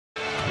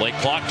Play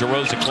clock.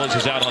 DeRozan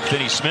closes out on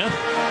Finney Smith.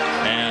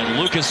 And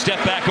Luka step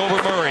back over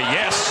Murray.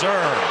 Yes, sir.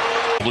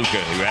 Luka,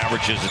 who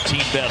averages a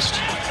team best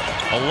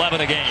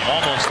 11 a game,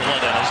 almost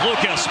 11, as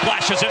Luka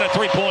splashes in a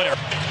three-pointer.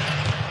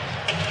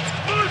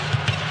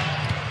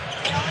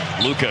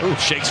 Luka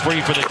shakes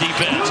free for the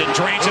defense and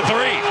drains a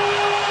three.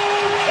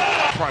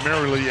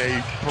 Primarily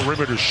a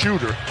perimeter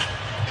shooter.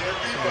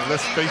 And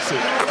let's face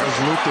it, as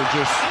Luka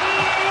just...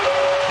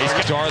 He's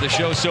the star of the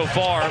show so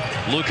far.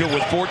 Luka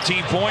with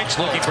 14 points,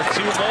 looking for 2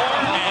 more,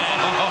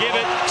 and give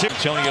it to...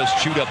 Antonio's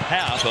chewed up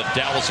half of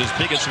Dallas's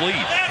biggest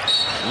lead.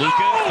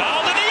 Luka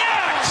fouled in the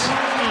act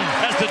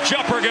as the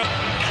jumper goes.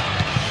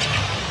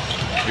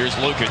 Here's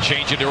Luka,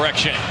 change of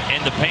direction,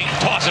 in the paint,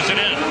 tosses it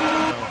in.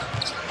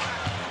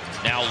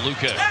 Now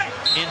Luka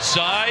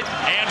inside,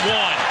 and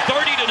one.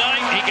 30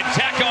 tonight, he can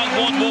tack on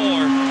 1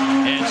 more.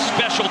 And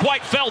special,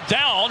 White fell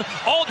down,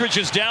 Aldridge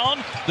is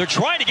down. They're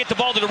trying to get the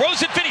ball to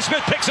DeRozan. Finney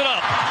Smith picks it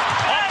up.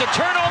 Off the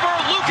turnover,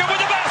 Luka with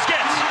the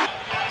basket.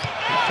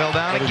 Fell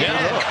down again.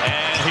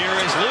 And here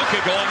is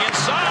Luka going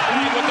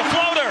inside with the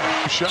floater.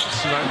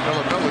 Shots tonight,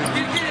 Mello.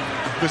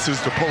 This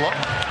is the pull-up.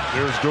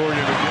 There's Dorian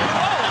again.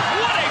 Oh,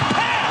 what a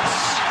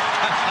pass!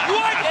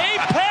 What a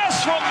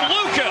pass from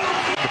Luka!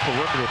 The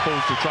perimeter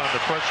opposed to trying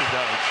to pressure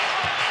guys.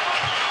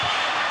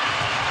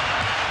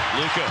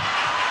 Luka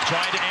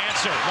trying to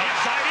answer. Right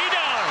side, he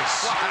does!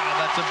 Wow,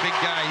 that's a big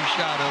guy he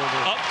shot over.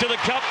 Up to the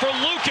cup for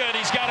Luka, and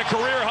he's got a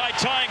career-high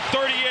tying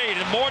 38,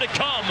 and more to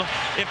come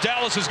if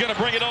Dallas is going to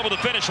bring it over the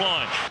finish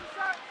line.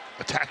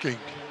 Attacking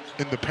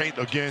in the paint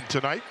again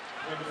tonight.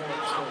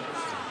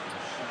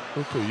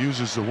 Luka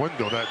uses the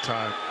window that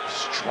time.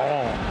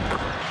 Strong.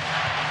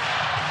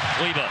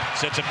 Leva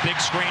sets a big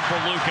screen for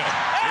Luka.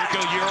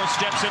 Luka Euro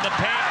steps in the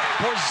paint.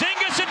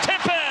 Porzingis and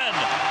Tippin.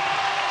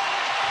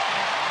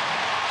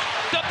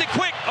 Something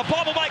quick. A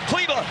bobble by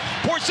Cleva.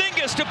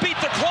 Porzingis to beat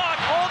the clock.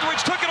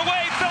 Aldridge took it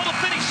away. Fell to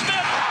Finney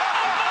Smith.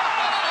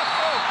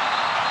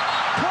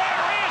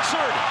 Prior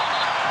answered.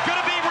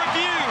 Going to be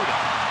reviewed.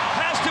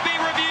 Has to be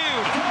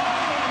reviewed.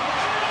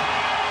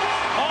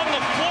 On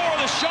the floor,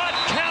 the shot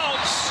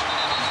counts.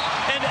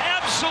 An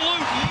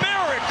absolute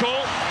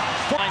miracle.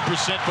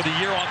 9% for the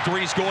year on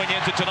threes going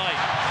into tonight.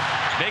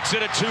 Makes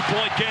it a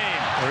 2-point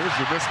game. Well, here's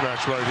the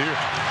mismatch right here.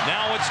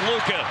 Now it's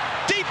Luka.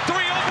 Deep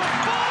three over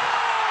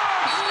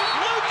Spurs!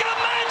 Luka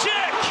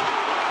Magic!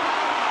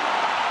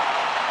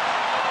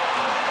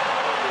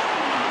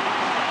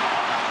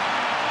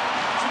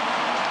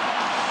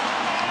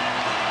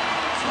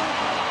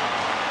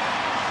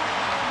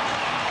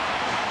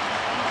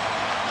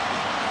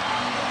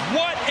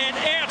 What an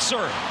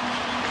answer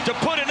to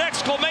put an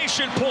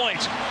exclamation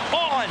point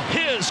on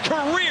his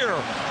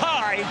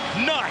career-high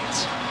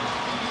night.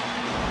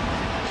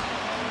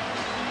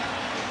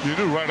 You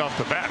knew right off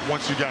the bat,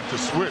 once you got the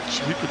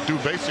switch, he could do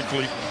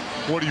basically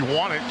what he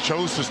wanted,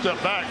 chose to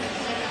step back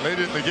late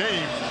in the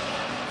game,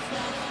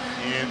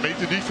 and made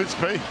the defense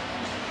pay.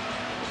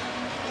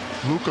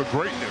 Luka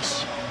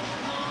greatness.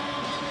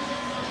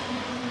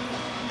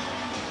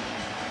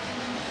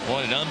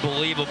 What an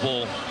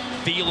unbelievable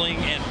feeling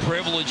and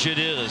privilege it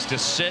is to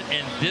sit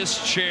in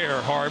this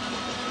chair, Harp,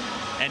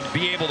 and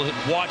be able to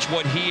watch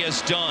what he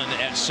has done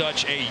at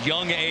such a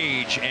young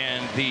age.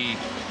 And the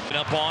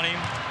up on him.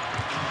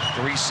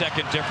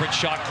 3-second difference,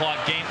 shot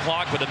clock, game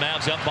clock, with the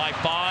Mavs up by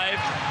 5.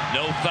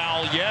 No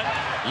foul yet.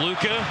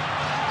 Luka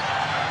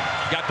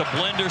got the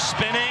blender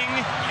spinning,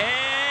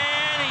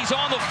 and he's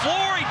on the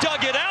floor. He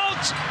dug it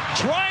out,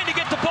 trying to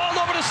get the ball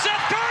over to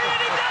Seth Curry, and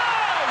he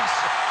does!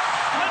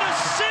 An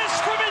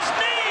assist from his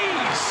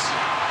knees!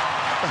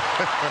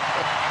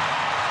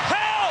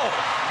 How?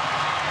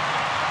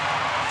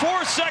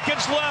 4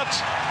 seconds left.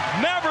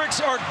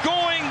 Mavericks are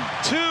going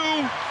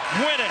to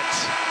win it.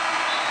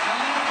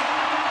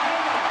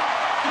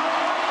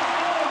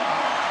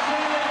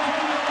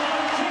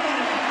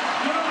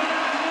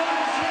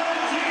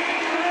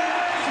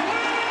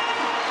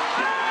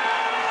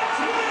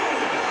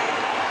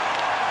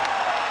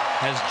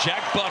 As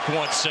Jack Buck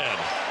once said,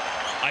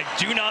 I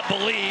do not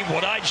believe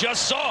what I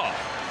just saw.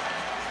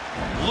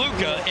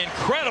 Luka,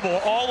 incredible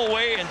all the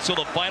way until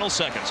the final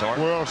seconds, Hart.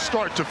 Well,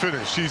 start to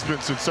finish, he's been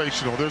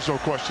sensational. There's no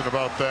question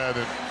about that.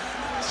 And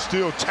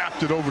still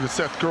tapped it over to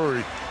Seth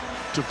Curry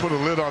to put a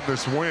lid on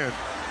this win.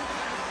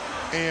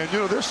 And, you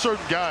know, there's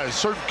certain guys,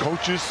 certain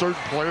coaches,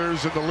 certain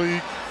players in the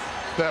league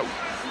that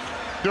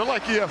they're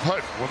like E.F.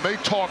 Hutton. When they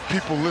talk,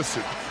 people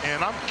listen.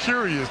 And I'm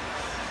curious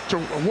to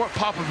what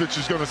Popovich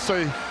is going to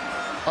say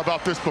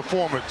about this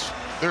performance.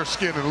 They're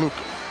skinning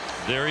Luka.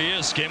 There he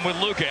is, skin with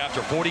Luka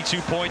after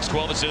 42 points,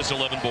 12 assists,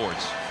 11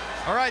 boards.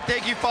 All right,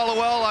 thank you,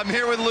 Followell. I'm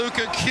here with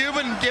Luka.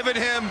 Cuban giving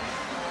him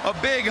a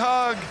big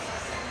hug.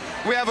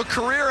 We have a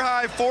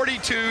career-high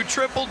 42,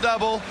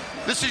 triple-double.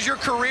 This is your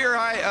career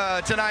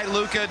high tonight,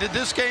 Luka. Did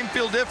this game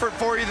feel different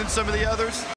for you than some of the others?